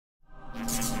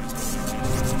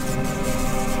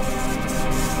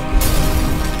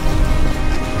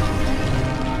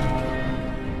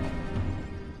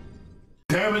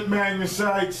Damn it,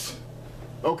 Magnusites.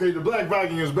 Okay, the Black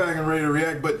Viking is back and ready to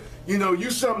react, but you know, you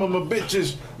some of my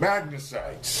bitches,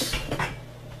 Magnusites.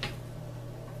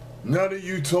 None of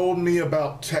you told me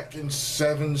about Tekken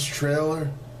 7's trailer?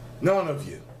 None of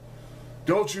you.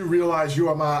 Don't you realize you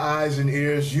are my eyes and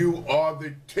ears? You are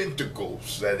the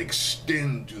tentacles that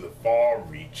extend to the far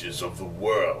reaches of the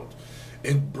world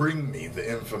and bring me the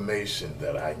information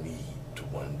that I need to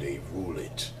one day rule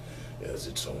it as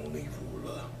its only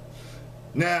ruler.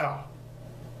 Now,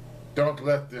 don't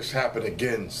let this happen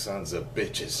again, sons of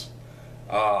bitches.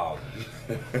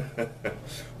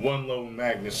 One lone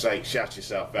Magnusite, shout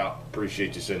yourself out.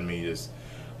 Appreciate you sending me this.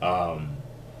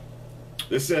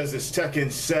 This says it's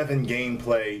Tekken 7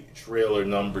 gameplay trailer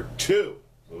number 2.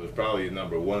 So there's probably a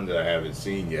number 1 that I haven't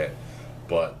seen yet.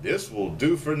 But this will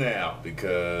do for now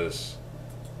because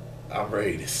I'm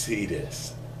ready to see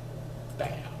this.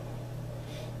 Bam.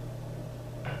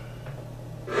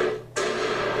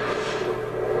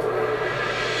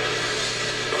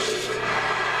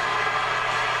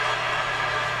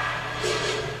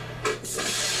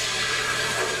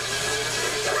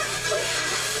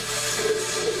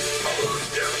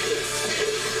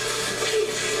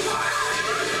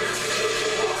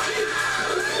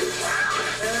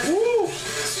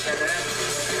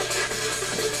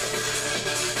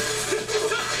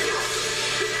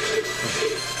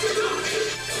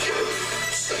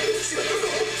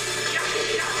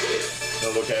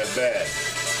 Don't look as bad.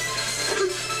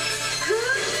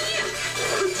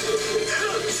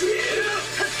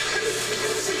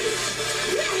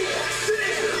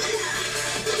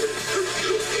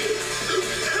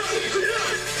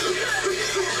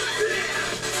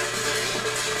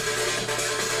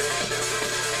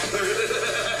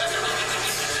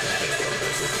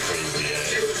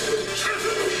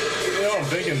 You know what I'm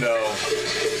thinking though?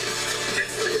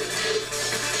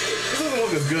 It doesn't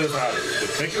look as good as I would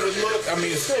think it would look. I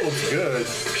mean, it still looks good.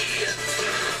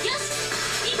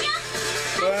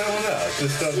 But I don't know. It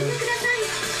just doesn't.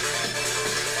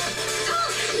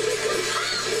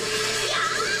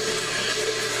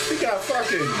 He got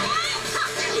fucking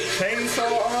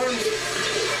chainsaw arms.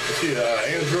 See,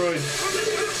 Android.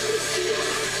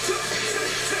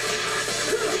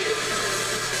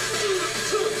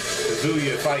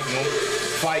 Kazuya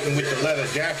fighting with the leather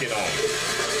jacket on.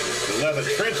 The leather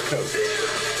trench coat.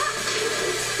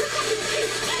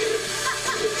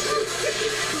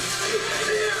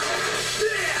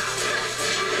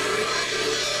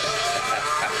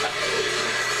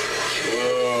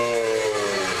 Whoa.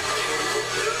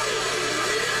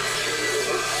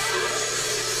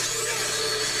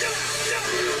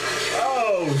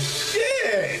 Oh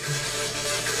shit.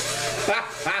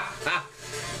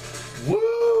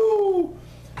 Woo.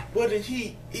 What did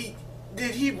he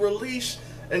did he release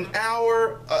an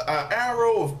arrow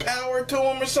of power to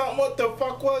him or something? What the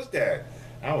fuck was that?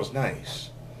 That was nice.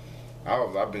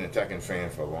 I've been a Tekken fan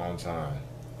for a long time.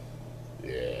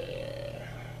 Yeah.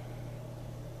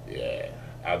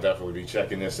 I'll definitely be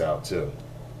checking this out too.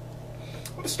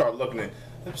 I'm gonna start looking at.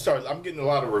 I'm getting a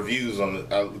lot of reviews on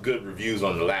the good reviews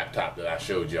on the laptop that I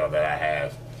showed y'all that I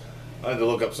have. I had to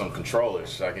look up some controllers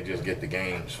so I can just get the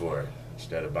games for it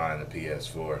instead of buying the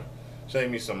PS4. Save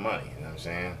me some money, you know what I'm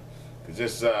saying? Because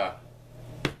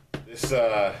this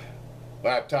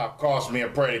laptop cost me a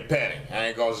pretty penny. I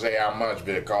ain't gonna say how much,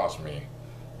 but it cost me,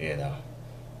 you know.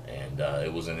 And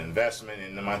it was an investment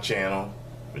into my channel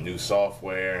for new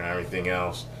software and everything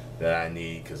else that I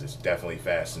need, because it's definitely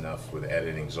fast enough with the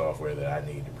editing software that I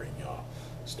need to bring y'all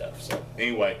stuff. So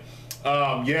anyway,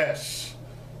 yes,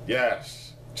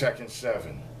 Tekken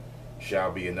 7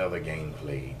 shall be another game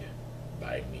played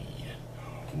by me.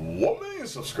 1 million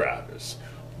subscribers.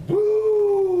 Woo!